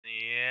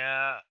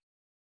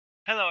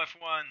Hello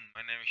everyone, my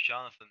name is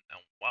Jonathan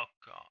and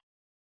welcome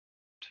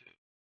to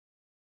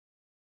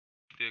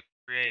the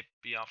Create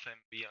Beyond and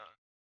Beyond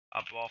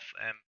Above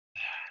and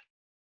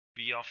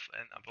Beyond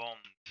and Abond.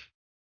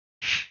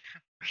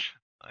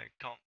 I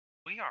can't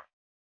we are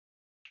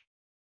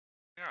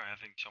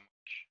having so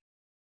much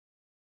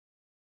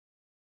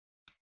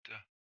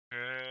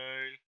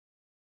hey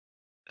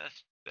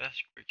that's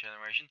great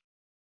generation.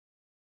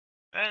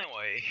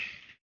 Anyway,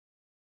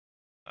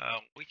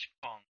 we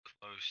spawn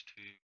close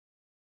to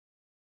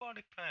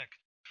body pack.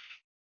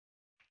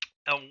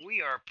 And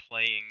we are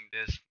playing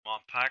this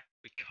mod pack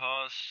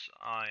because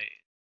I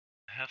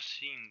have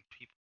seen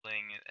people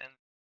playing it and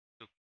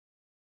it looked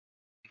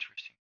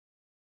interesting.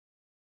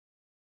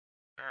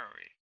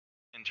 Very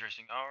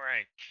interesting.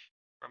 Alright.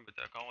 Remember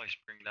that I always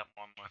bring that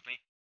one with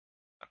me.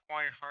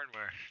 Acquire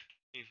hardware.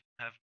 Even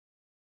have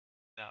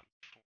that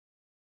before.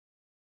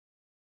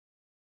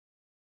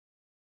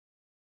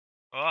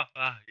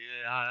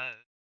 Yeah.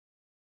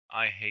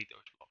 I hate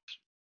those blocks.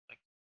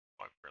 Like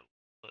quite really.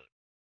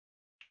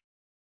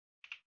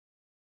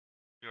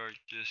 You're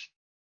just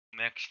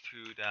next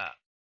to that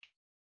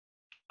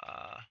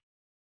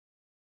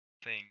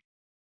thing.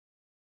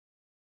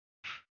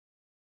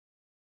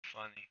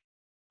 Funny.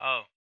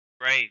 Oh,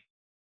 great.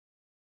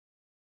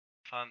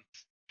 Fun.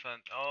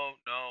 Oh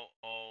no.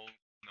 Oh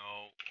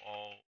no.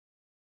 Oh,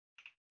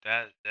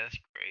 that's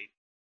great.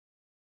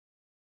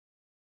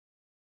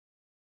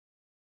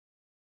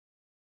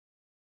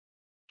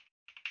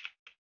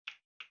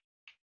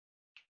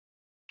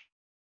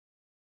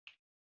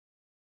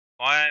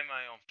 Why am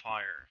I on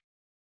fire?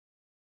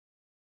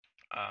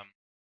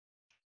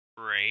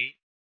 Great.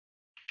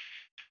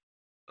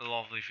 A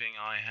lovely thing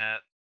I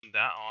had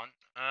that on.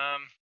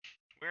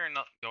 We're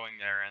not going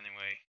there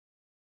anyway.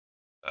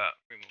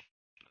 Remove.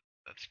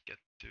 Let's get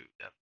to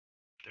that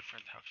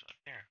different house out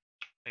there.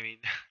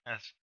 Maybe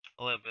that's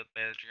a little bit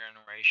better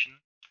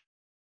generation.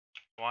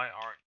 Why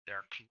are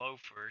there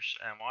clovers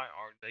and why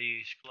are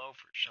these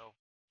clovers so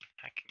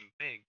hecking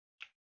big?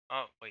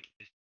 Oh wait,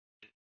 this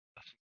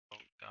doesn't go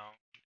down.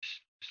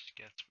 This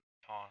gets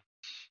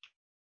pots.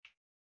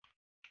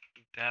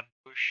 That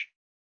bush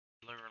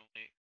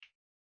literally.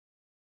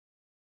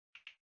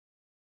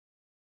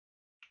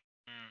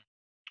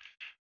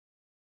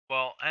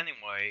 Well,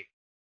 anyway,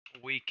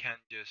 we can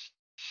just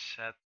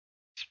set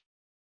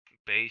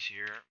base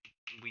here.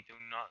 We do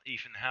not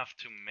even have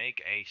to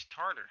make a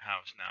starter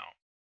house now.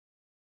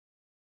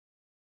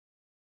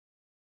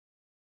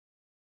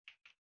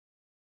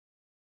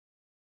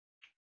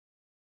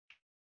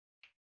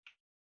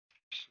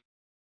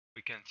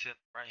 We can sit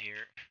right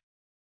here.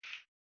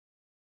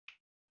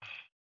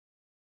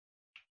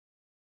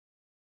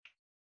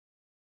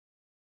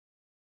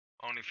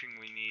 Only thing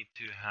we need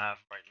to have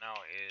right now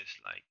is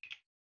like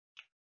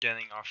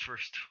getting our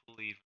first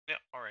leaf. Yeah,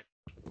 alright.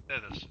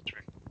 That is the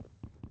trick.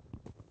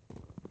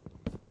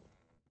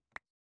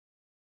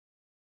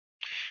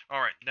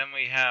 Alright, then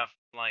we have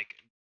like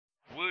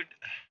wood,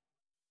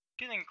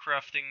 getting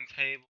crafting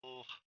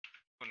table,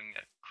 putting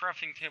a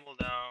crafting table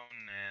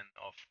down, and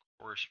of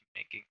course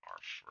making our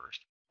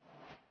first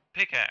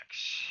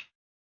pickaxe.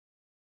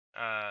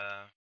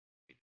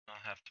 We do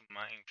not have to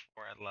mine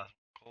for at last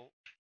coal.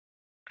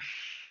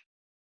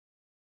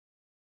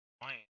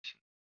 Why isn't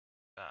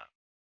that?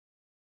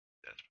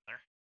 That's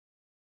better.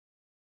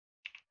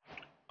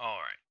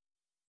 Alright.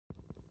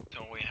 So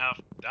we have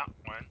that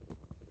one.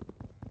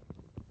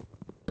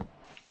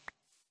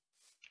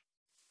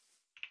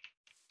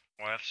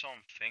 We have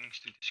some things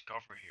to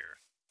discover here.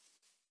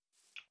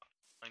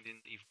 I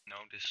didn't even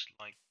notice,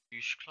 like,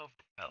 use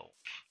clover petals.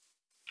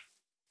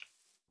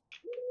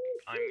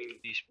 I mean,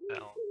 these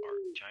petals are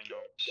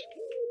ginormous.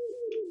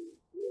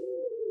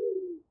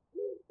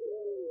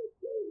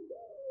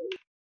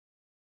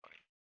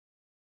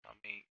 I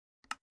mean,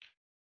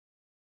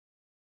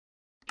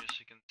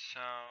 music and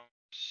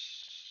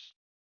sounds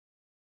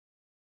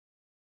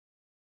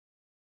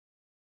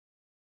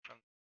from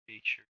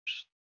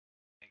features,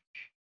 like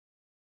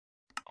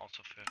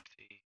also 50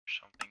 or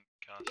something,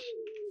 because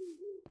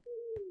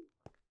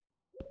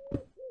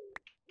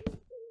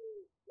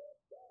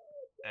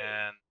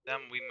and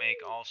then we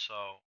make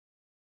also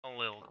a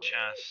little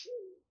chest.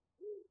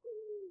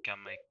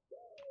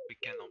 We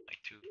cannot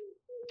make two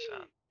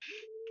sand.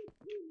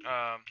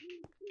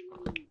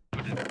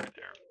 Put it right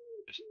there.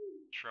 Just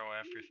throw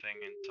everything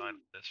inside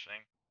of this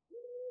thing.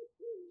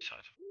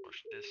 Besides, of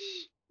course, this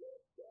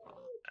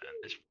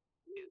and this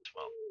as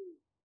well.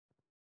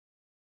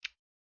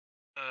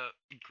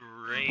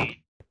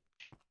 Great,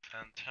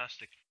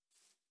 fantastic.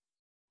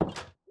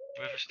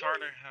 With a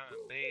starter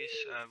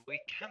base, we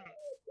can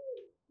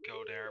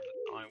go there,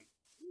 but I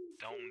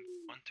don't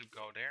want to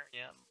go there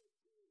yet.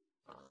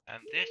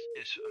 And this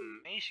is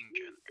amazing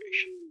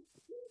generation.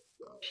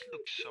 This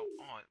looks so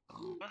odd.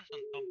 What's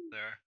on top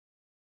there?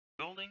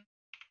 Building?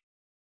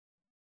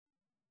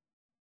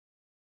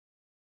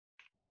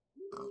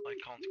 I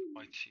can't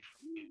quite see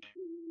from here.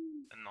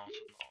 And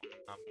also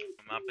on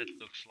the map it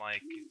looks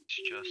like it's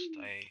just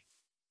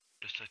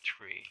a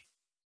tree.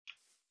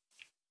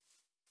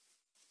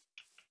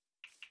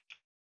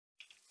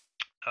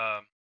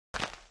 Um,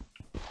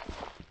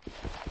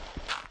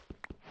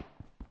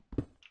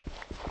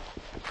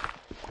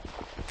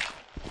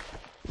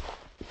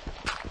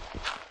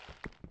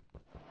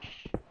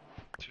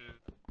 two,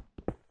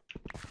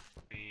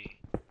 three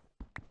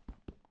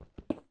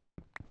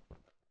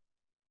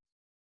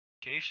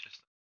cave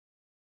system,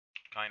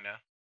 kinda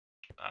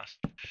fast.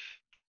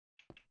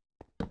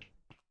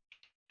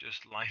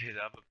 Just light it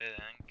up a bit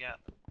and get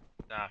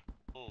that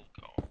pull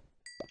going.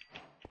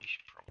 We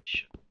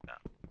should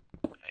have a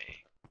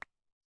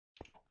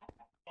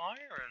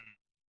fire and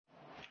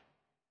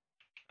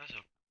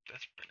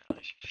that's pretty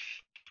nice.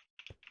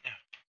 Yeah.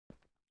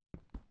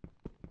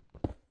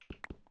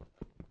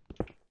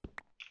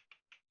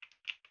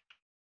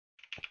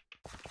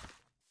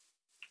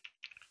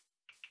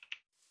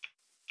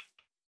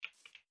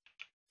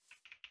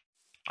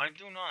 I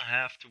do not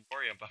have to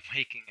worry about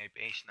making a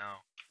base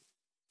now.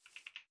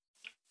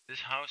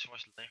 This house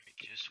was literally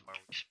just where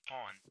we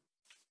spawned.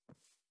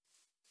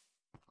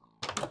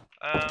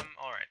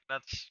 Alright,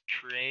 let's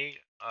create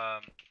a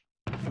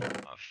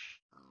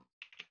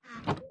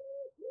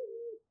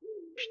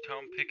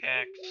stone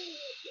pickaxe.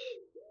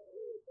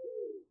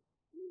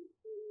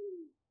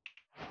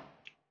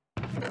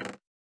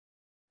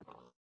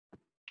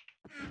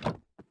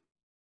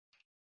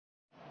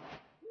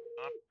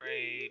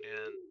 Upgrade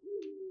and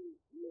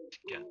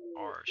get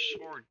our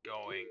sword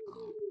going.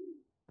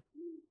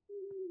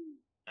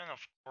 And of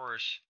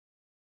course,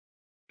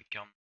 we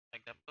can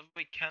like that, but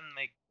we can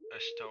make a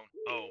stone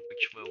hoe,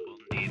 which we will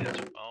need as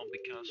well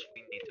because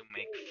we need to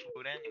make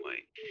food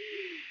anyway.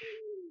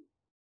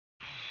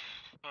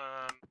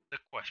 The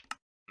question.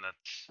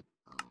 Let's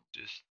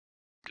just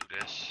do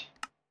this.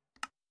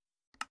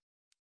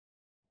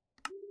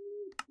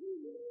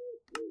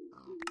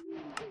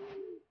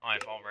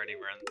 I've already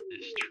run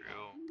this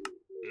through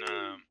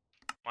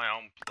my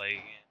own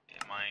play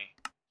in my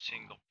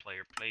single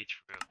player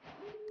playthrough,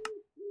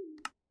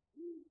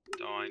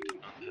 so I do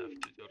not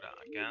have to do that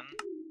again.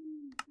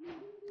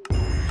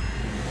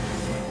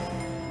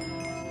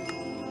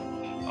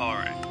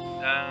 Alright,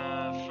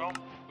 from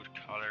wood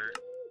color,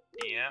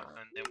 yeah,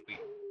 and then we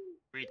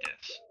read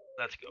this.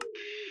 Let's go.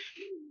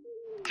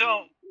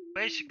 So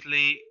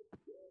basically,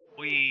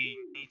 we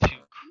need to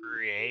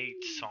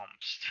create some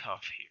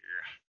stuff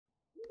here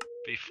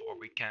before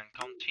we can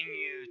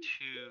continue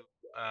to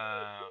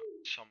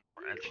some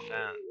more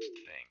advanced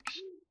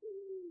things.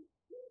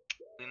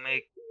 We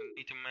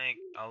need to make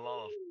a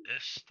lot of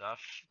this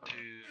stuff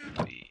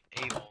to be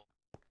able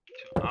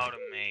to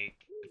automate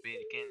the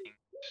beginning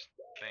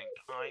thing.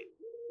 I'm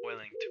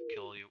willing to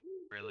kill you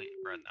really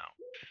right now.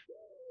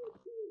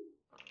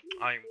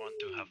 I want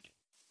to have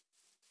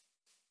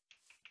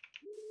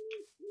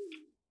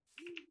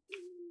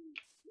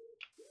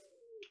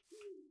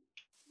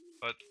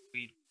but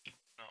we do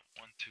not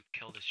want to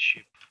kill this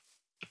sheep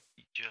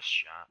we just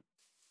shot.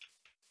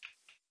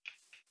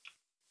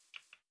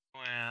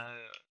 Well,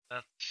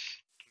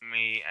 that's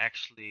me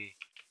actually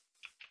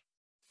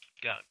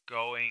get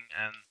going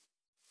and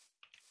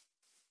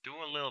do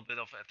a little bit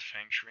of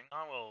adventuring.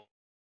 I will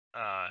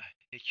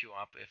hit you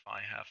up if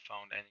I have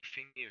found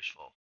anything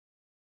useful.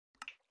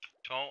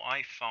 So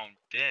I found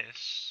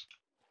this.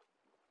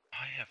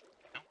 I have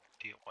no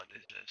idea what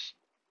this is.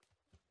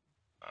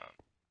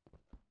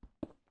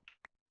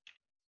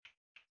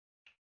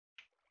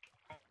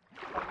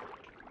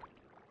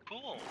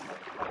 Cool.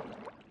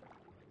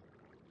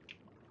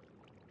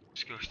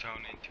 This goes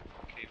down into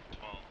cave as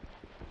well.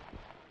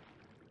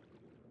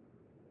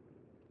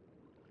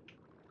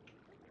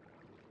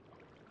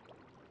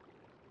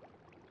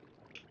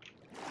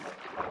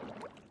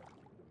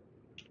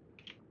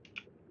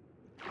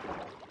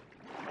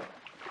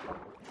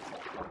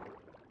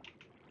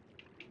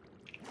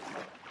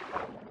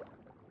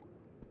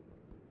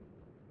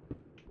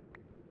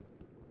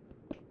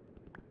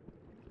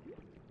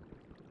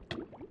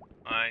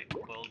 I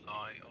will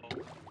die. Oh,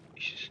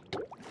 Jesus.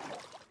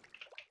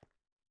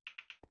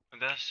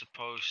 And that's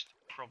supposed to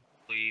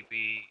probably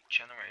be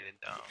generated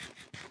down.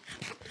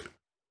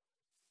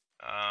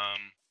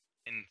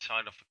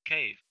 Inside of a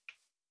cave.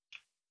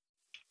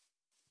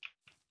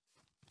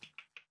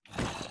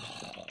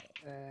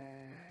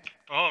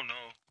 Oh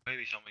no,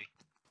 baby zombie.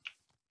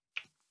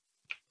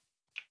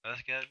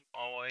 Let's get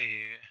away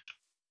here.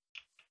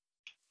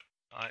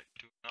 I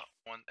do not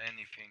want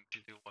anything to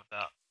do with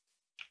that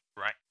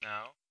right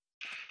now.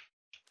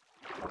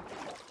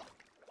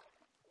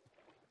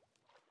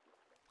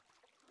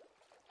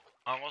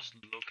 I was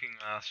looking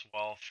as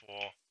well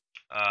for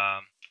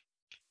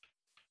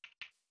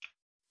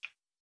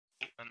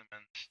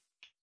elements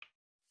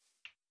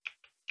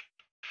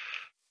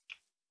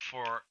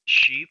for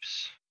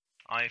sheeps.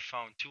 I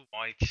found 2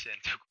 whites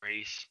and 2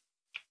 grays.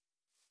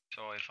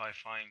 So if I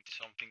find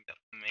something that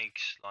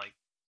makes like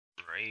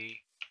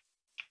gray,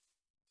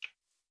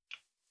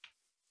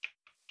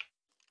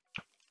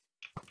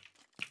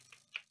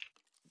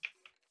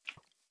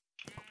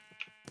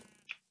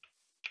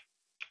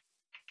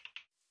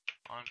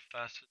 I'm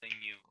faster than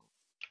you.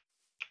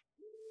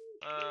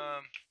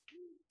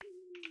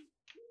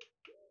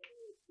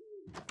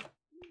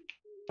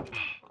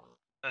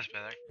 That's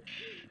better.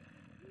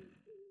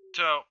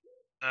 So,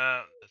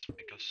 let's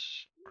make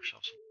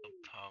ourselves a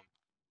little home.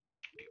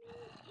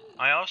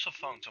 I also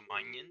found some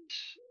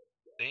onions.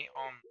 They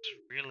aren't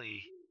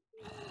really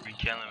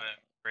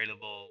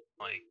regeneratable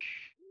like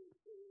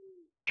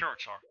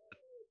carrots are.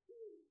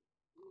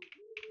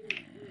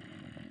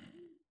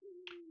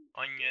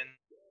 Onion.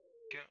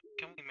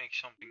 Can we make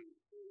something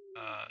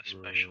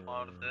special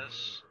out of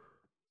this?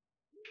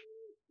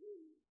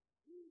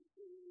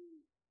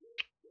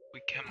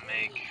 We can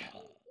make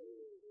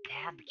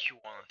barbecue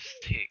on a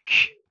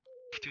stick.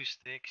 2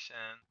 sticks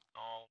and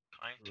all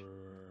kinds of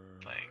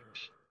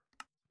things.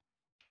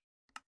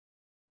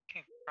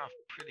 Can craft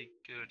pretty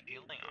good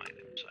healing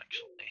items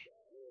actually.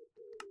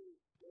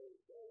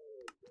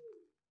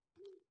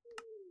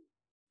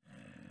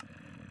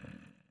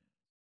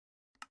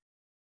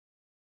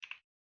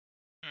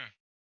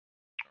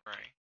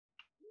 Alright.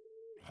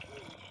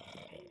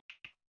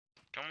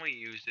 Can we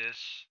use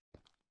this?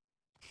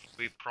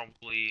 We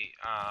probably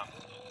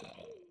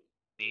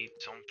need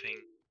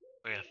something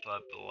with a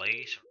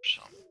blaze or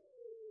something.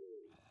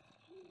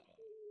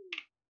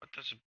 What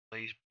does a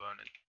blaze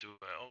burner do?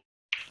 Oh.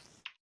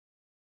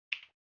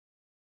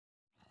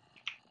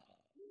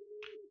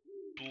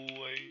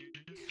 Blaze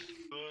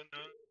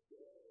burner.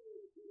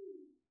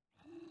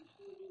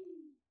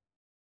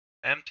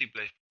 Empty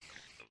blaze.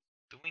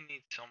 Do we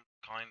need some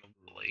kind of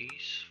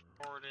blaze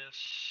for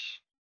this?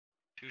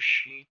 2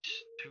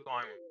 sheets, 2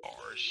 iron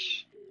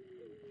bars.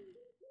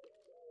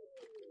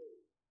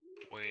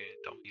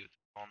 Wait, W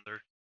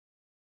thunder.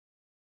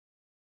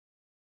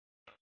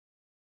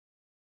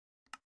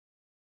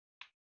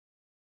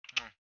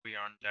 We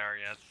aren't there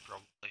yet,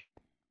 probably.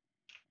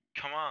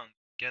 Come on,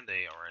 get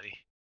day already.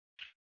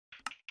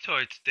 So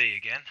it's day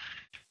again.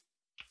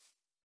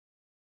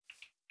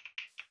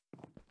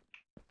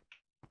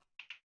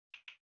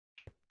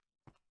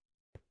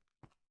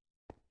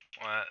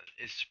 Well,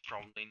 it's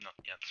probably not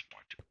yet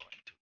smart to go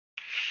into.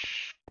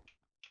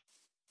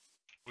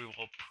 We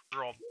will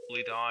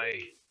probably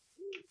die.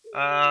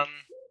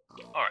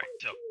 Alright,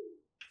 so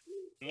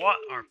what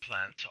our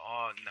plans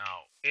are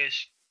now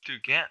is to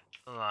get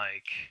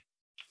like...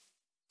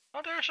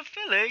 Oh, there's a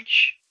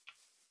village!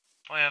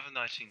 Why haven't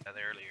I seen that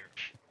earlier?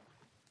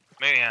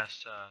 Maybe it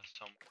has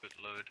some good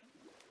loot.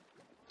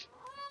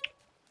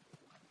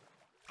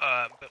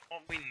 But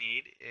what we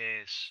need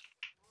is...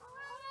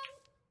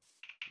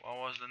 What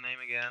was the name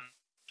again?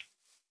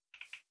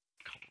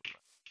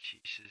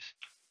 Jesus,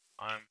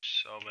 I'm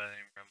so bad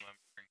in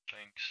remembering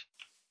things.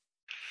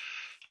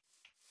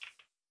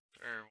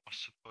 There was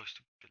supposed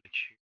to be a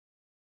village here.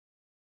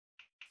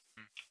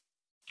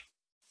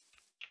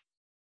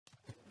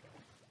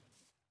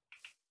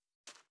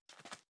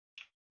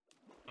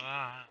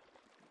 Ah.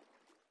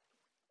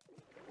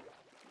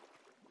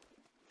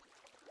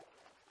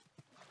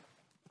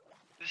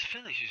 This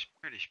village is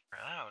pretty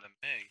spread out and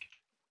big.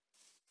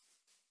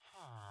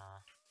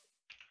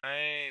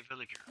 Hey,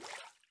 villager.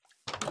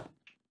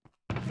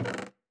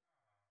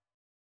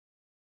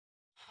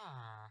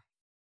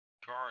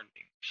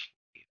 Guarding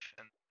sleeve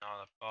and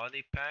not a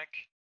body pack.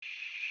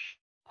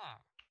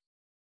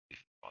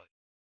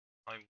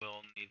 I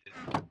will need it.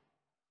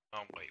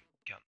 Oh wait,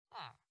 we can't.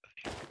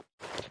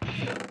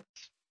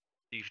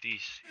 Leave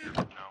these here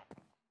now.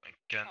 I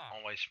can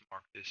always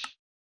mark this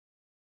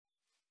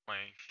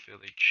my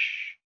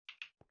village.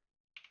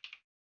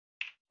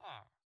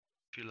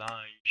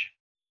 Village.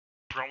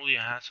 Probably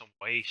has some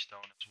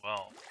waystone as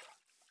well.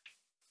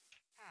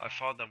 I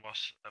thought that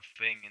was a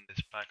thing in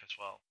this pack as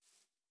well.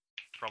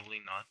 Probably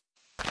not.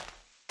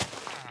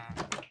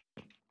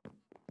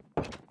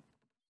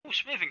 Oh,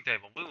 smithing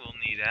table. We will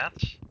need that.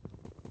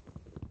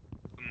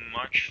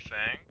 Much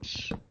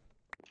thanks.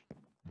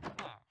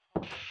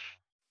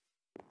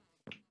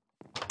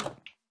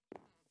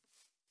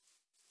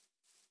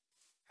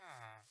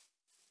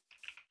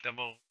 That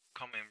will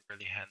come in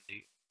really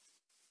handy.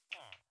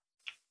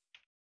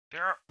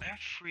 There are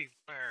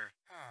everywhere.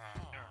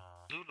 There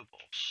are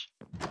lootables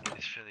in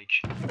this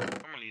village.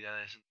 Normally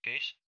that isn't the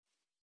case.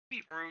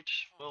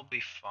 Beetroots will be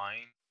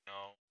fine, you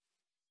know.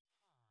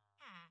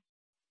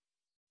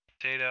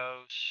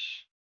 Potatoes.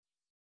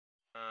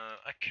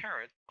 A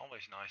carrot,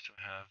 always nice to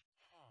have.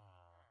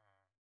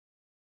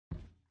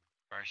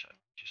 Rice I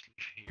just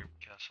leave here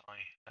because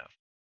I have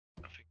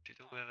nothing to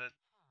do with it.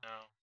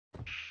 No.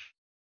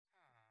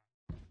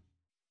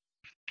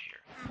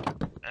 Here.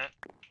 And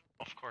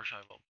of course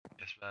I will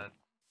guess that.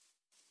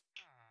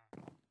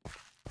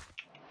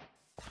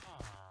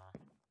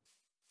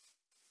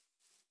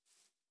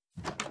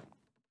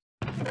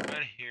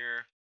 And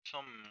here,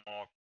 some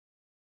more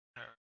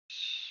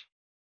carrots.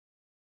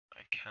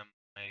 I can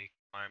make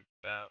my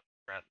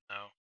bread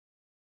now.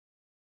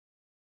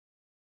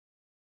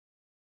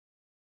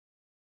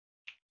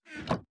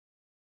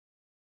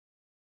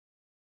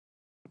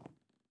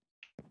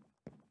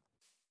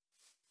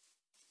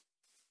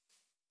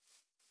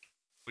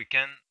 We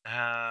can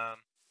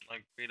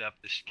like breed up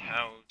this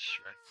cows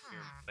right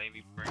here.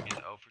 Maybe bring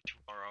it over to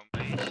our own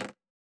base.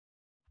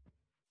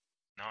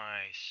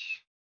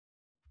 Nice.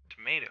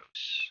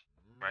 Tomatoes.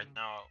 right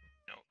now,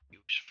 no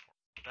use for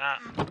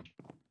that.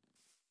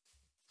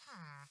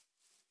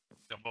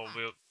 The ball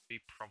will be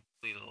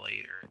probably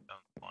later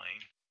down the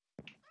line.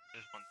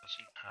 This one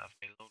doesn't have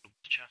a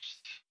loadable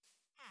chest.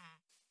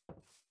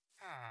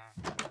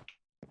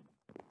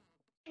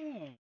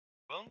 Ooh,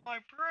 well,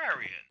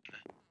 librarian.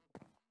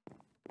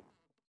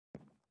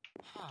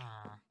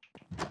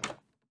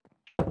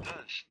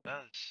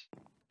 That's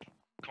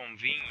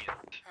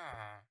convenient.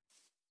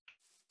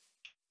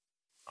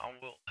 I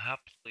will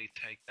happily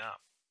take that.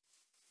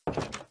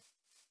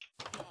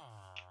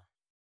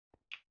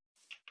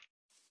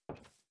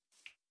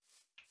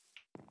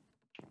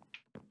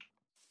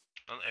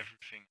 Not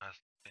everything has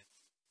been.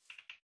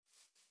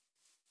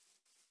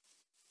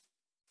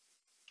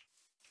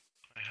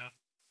 I have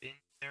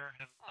been there,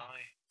 haven't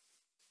I?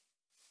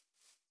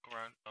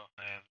 Around? Oh,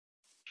 I have.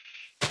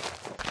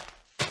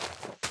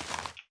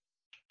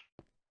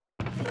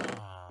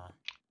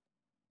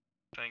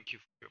 Thank you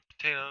for your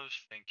potatoes.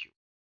 Thank you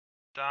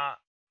for that.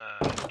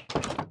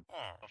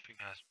 Nothing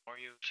has more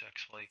use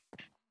actually.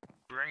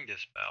 Bring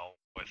this bell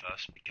with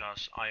us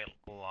because I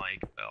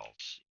like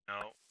bells, you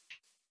know.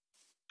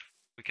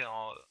 We can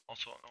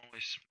also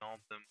always smell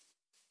them.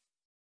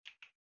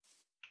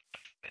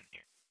 In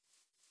here.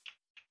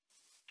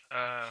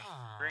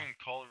 Bring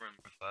cauldron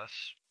with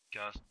us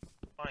because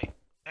it might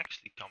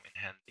actually come in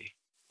handy.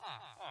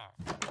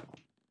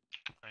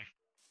 I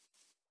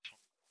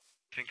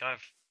think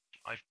I've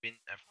been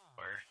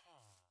everywhere.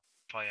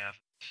 If I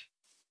haven't,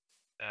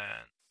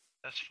 then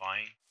that's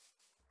fine.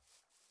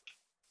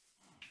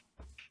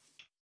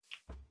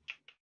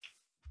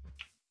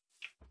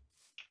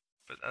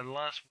 But at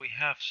last we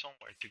have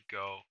somewhere to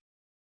go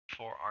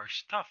for our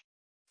stuff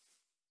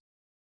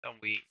that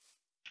we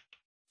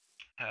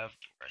have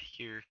right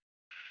here.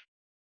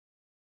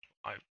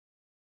 I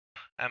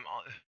am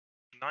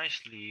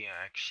nicely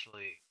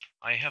actually.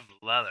 I have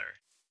leather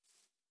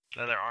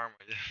armor.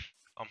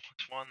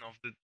 It's one of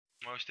the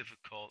most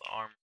difficult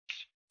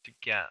armors to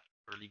get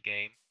early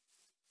game.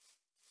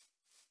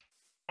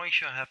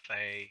 Once you have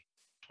a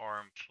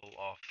farm full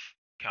of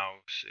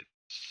cows,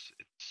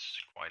 it's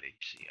quite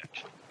easy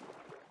actually.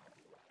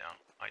 No,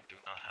 I do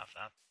not have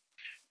that.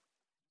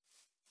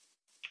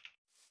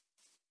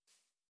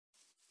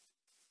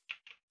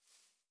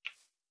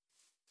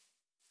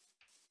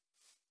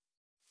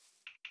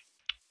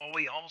 What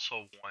we also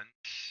want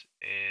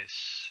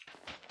is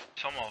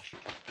some of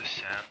the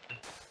sand.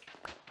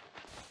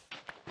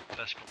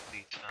 Let's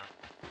complete sand.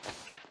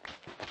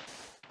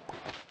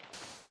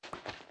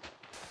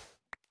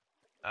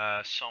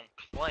 Some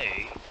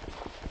clay.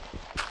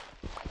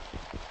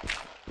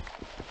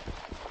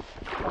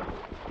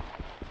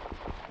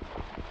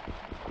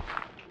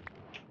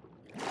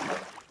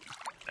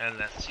 And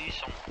let's see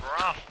some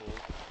gravel.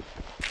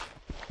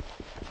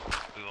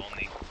 We will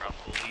need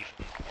gravel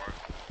even more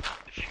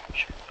in the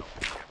future, don't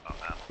worry about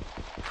that.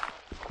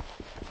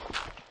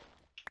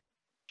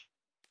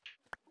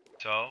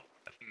 So,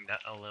 I think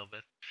that a little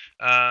bit.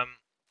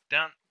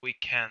 Then we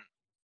can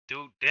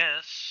do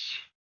this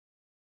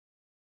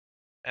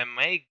and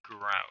make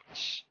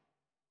grouts.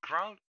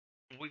 Grout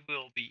we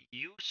will be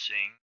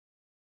using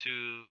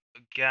to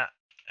get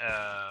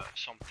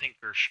some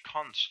Tinker's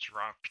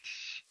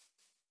constructs.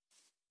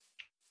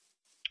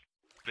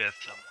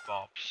 Bits and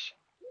bobs.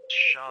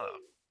 Shut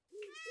up.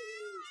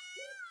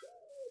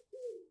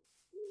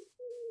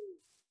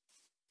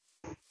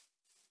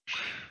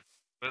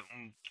 But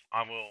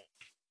I will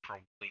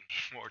probably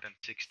need more than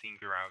 16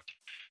 grout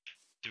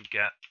to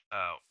get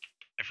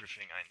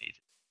everything I need.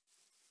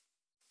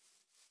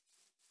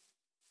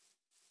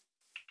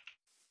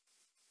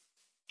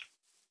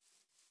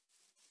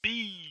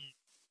 B.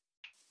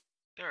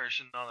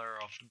 There's another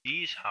of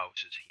these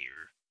houses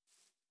here.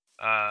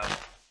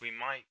 We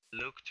might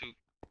look to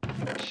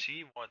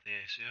see what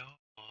is.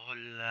 Oh,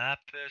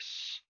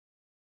 lapis.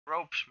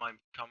 Ropes might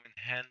come in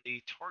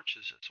handy.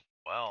 Torches as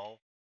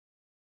well.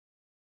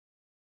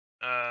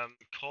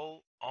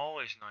 Coal,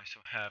 always nice to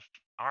have.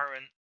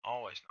 Iron,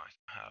 always nice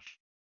to have.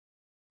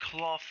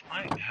 Cloth,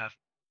 I have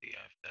the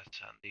if that's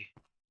handy.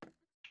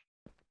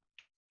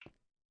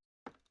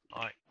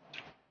 Alright,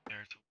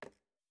 there to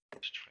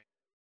straight.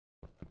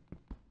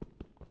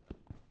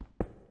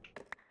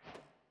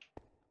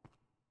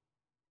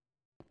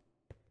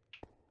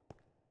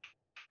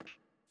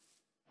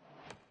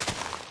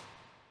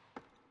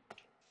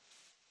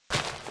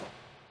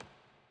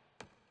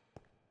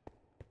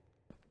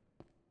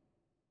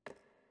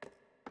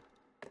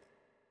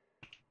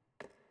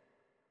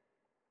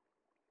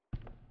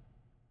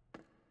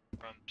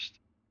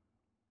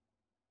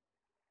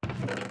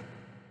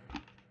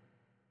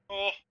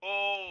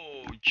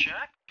 Oh,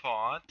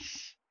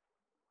 jackpots!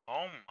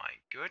 Oh my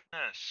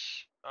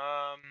goodness.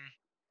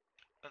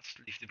 Let's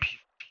leave the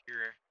people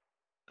here.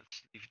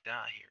 Let's leave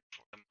that here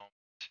for the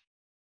moment.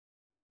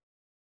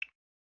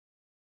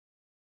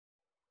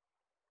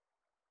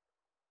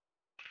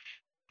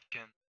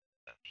 Can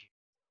that here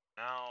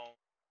now.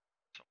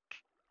 Some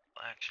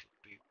will actually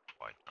be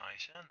quite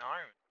nice and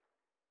iron.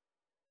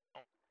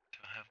 Oh, to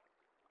have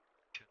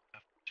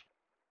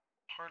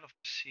part of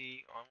the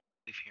sea. I'll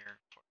live here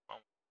for a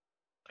moment.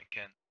 I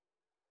can.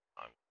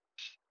 I will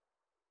just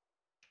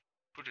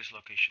put this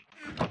location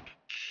on the map.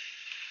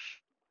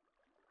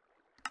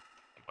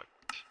 But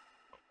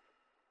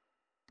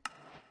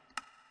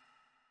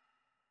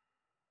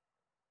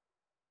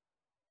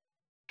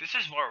this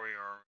is where we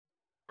were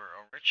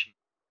originally.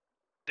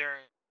 There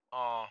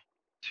are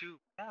 2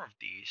 more of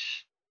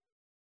these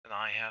that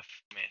I have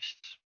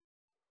missed.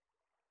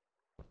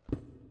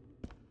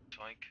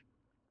 Like,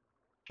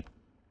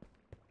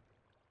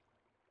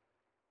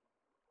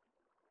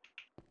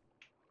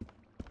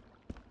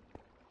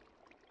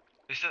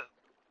 is that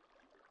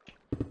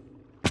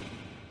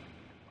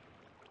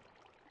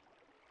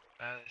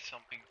is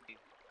something we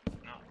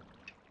not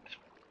this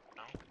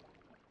now?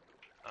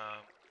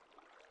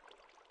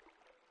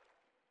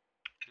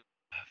 Do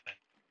have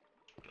any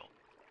build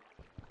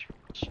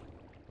materials?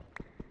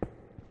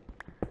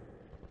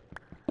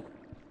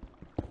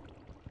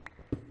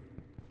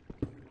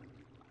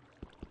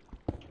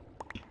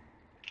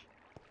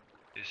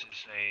 This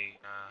is a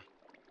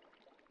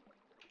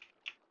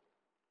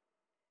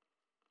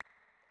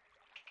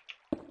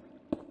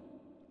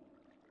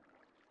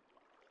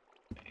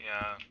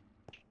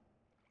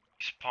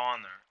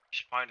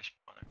spider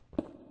spawner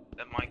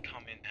that might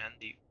come in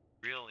handy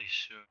really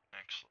soon.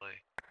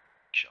 Actually,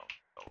 shall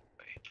go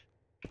away.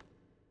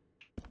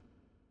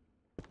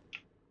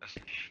 That's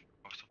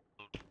most of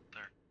the loot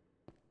there.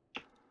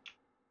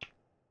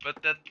 But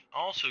that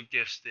also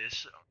gives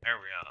this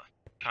area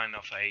kind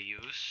of a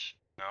use.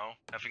 You know,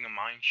 having a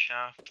mine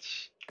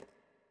shaft.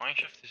 Mine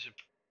shaft is a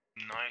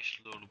nice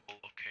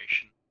lootable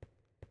location.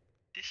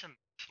 This is a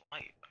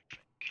slide, I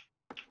think.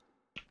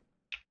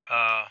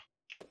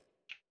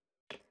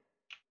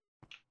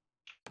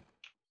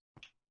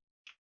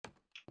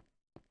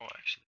 Oh,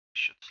 actually, I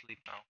should sleep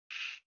now.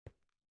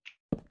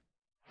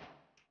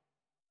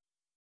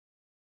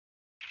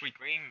 3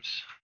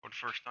 dreams for the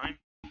first time.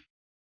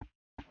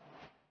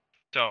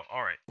 So,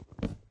 alright.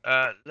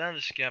 Let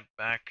us get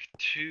back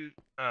to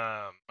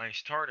my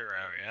starter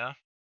area.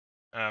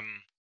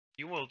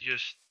 You will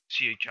just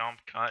see a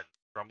jump cut,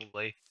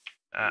 probably.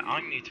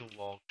 I need to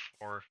walk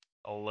for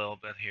a little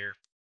bit here.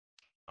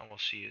 I will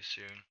see you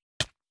soon.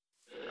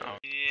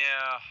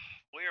 Yeah,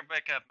 we're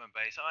back at my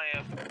base. I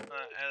have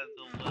added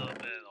a little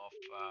bit of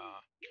oh,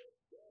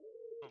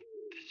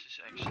 this is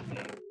actually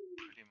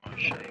pretty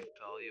much a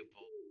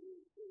valuable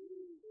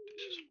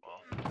this as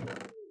well.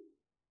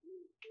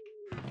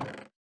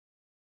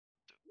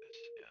 Do this,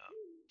 yeah,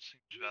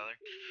 seems better.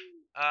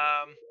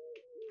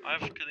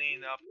 I've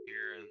cleaned up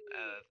here and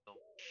added a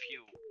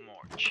few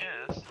more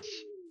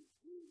chests.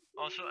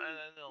 Also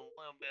added a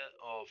little bit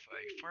of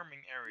a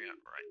farming area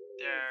right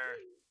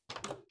there.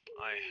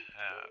 I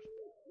have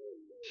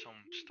some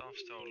stuff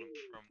stolen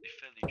from the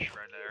village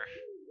right there.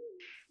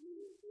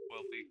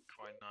 Will be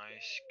quite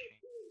nice. Can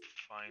you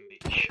finally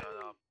shut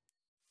up?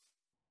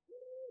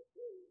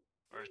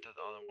 Where's that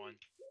other one?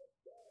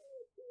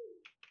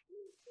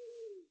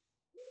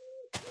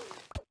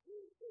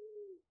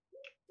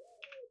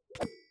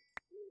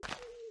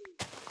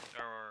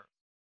 There are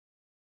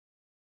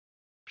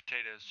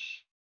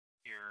potatoes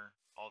here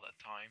all that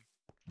time.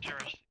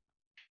 Interesting.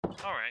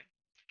 Alright.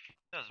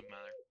 Doesn't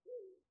matter.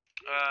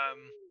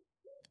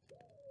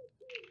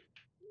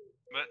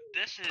 But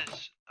this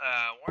is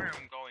where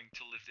I'm going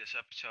to leave this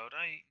episode.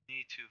 I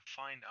need to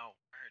find out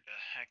where the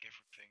heck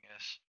everything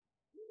is.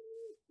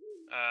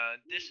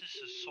 This is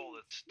a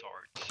solid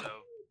start,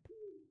 so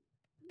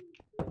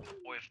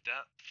with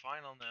that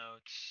final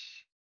notes,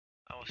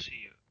 I will see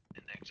you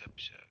in the next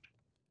episode.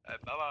 Bye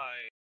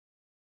bye.